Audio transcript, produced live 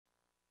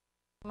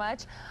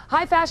Much.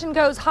 High fashion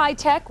goes high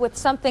tech with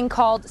something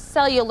called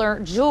cellular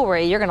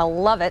jewelry. You're going to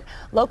love it.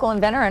 Local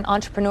inventor and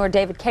entrepreneur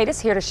David Kadis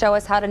here to show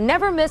us how to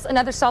never miss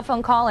another cell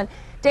phone call. And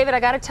David,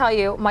 I got to tell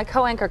you, my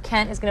co-anchor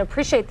Kent is going to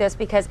appreciate this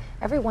because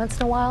every once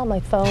in a while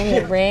my phone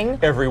will ring.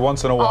 Every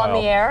once in a while. On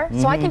the air.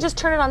 So I can just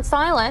turn it on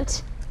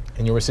silent.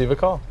 And you'll receive a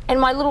call. And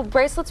my little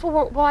bracelets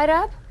will light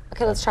up.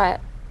 Okay, let's try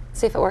it.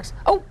 See if it works.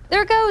 Oh,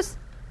 there it goes.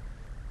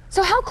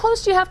 So how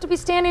close do you have to be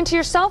standing to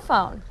your cell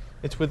phone?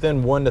 It's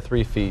within 1 to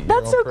 3 feet.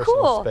 That's so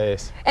cool.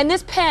 Space. And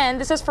this pen,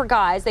 this is for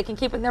guys. They can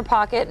keep it in their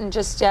pocket and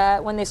just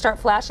when they start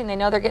flashing, they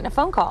know they're getting a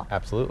phone call.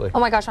 Absolutely. Oh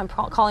my gosh, I'm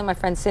calling my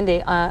friend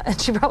Cindy,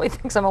 and she probably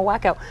thinks I'm a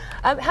wacko.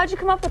 How'd you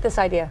come up with this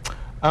idea?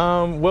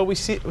 Well, we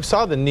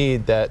saw the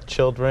need that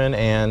children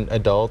and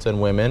adults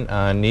and women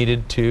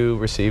needed to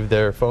receive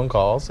their phone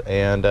calls,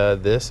 and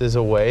this is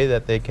a way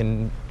that they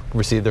can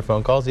receive their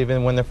phone calls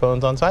even when their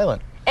phone's on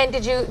silent. And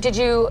did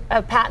you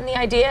patent the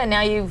idea, and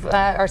now you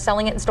are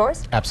selling it in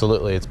stores?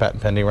 Absolutely, it's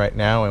patent pending right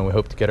now, and we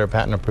hope to get our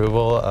patent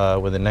approval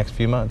within the next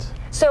few months.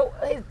 So,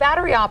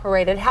 battery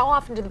operated. How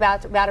often do the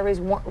batteries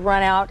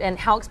run out, and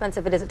how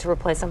expensive is it to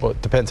replace them? Well,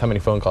 it depends how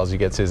many phone calls you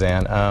get,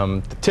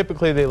 Suzanne.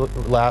 Typically, they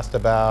last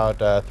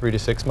about 3 to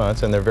 6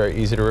 months, and they're very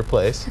easy to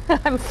replace.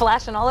 I'm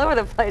flashing all over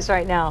the place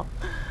right now,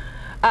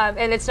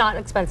 and it's not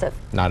expensive.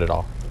 Not at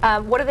all.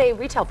 What do they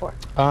retail for?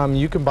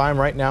 You can buy them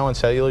right now on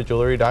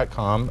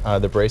cellularjewelry.com.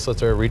 The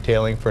bracelets are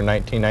retailing for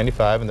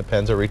 $19.95 and the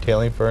pens are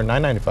retailing for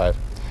 $9.95.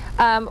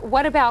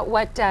 What about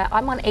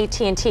I'm on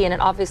AT&T, and it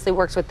obviously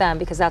works with them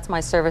because that's my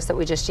service that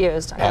we just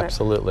used.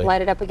 Absolutely.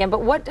 Light it up again.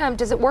 But what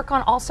does it work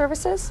on all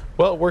services?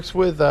 Well, it works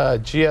with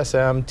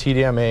GSM,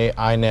 TDMA,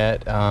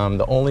 iNet.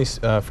 The only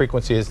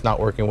frequency it's not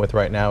working with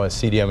right now is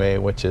CDMA,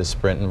 which is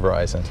Sprint and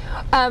Verizon.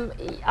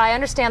 I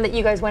understand that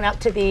you guys went up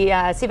to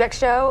the CES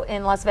show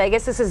in Las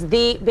Vegas. This is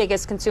the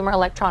biggest consumer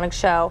electronics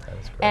show,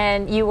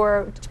 and you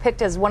were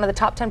picked as one of the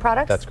top 10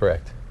 products? That's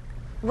correct.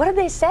 What did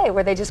they say?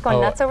 Were they just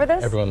going nuts over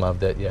this? Everyone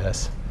loved it,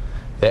 yes.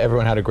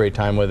 Everyone had a great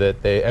time with it.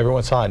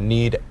 Everyone saw a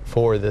need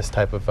for this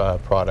type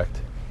of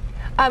product.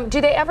 Do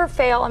they ever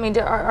fail? I mean,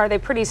 are they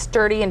pretty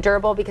sturdy and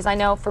durable? Because I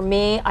know for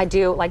me, I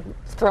do like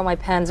throw my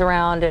pens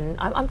around, and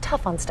I'm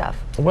tough on stuff.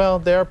 Well,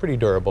 they are pretty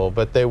durable,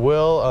 but they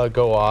will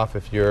go off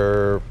if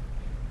you're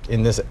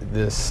in this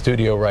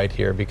studio right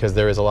here, because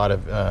there is a lot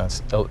of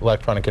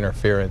electronic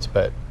interference.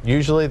 But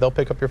usually they'll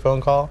pick up your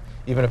phone call,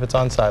 even if it's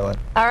on silent.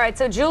 All right,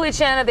 so Julie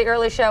Chen of the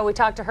early show, we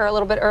talked to her a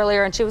little bit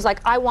earlier, and she was like,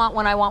 I want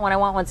one, I want one, I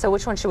want one. So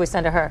which one should we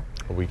send to her?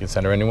 Well, we can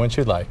send her any one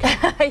she'd like.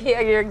 Yeah,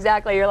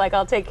 you're like,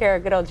 I'll take care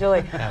of good old Julie.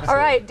 Absolutely. All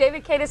right,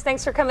 David Kadis,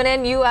 thanks for coming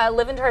in. You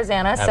live in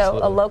Tarzana, so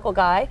a local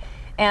guy.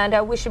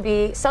 And we should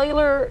be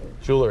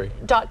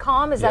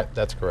cellularjewelry.com, is that?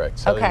 That's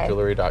correct,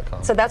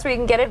 cellularjewelry.com. So that's where you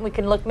can get it, and we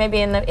can look maybe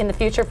in the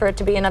future for it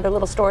to be in other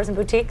little stores and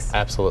boutiques?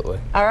 Absolutely.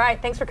 All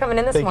right, thanks for coming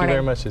in this morning. Thank you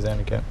very much, Suzanne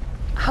and Ken.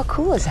 How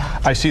cool is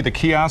that? I see the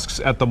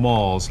kiosks at the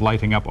malls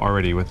lighting up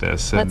already with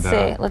this. Let's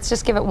see. Let's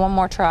just give it one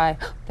more try.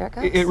 There it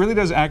goes. It really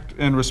does act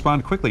and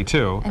respond quickly,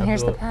 too. And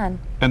here's the pen.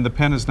 And the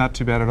pen is not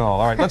too bad at all.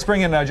 All right, let's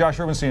bring in Josh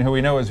Rubenstein, who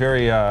we know is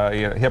very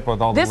hip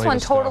with all the latest This one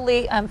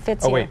totally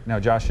fits you. Oh, wait. No,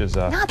 Josh is...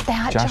 Not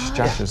that,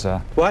 Josh is...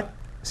 What?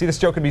 See, this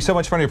joke would be so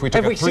much funnier if we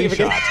took a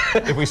three-shot.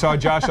 If we saw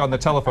Josh on the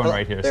telephone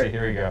right here. See,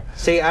 here we go.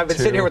 See, I've been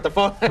sitting here with the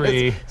phone.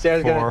 3,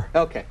 4.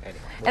 Okay. Anyway.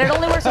 And it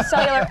only works with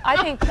cellular.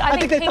 I think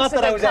they thought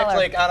that I was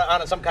actually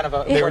on some kind of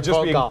a They were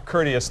just being call.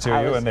 courteous to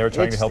you, and they were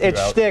trying to help you out.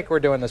 It's shtick we're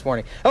doing this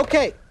morning.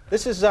 Okay,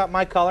 this is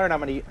my color, and I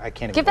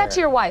can't even give that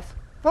to your wife.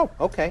 Oh,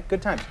 okay.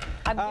 Good times.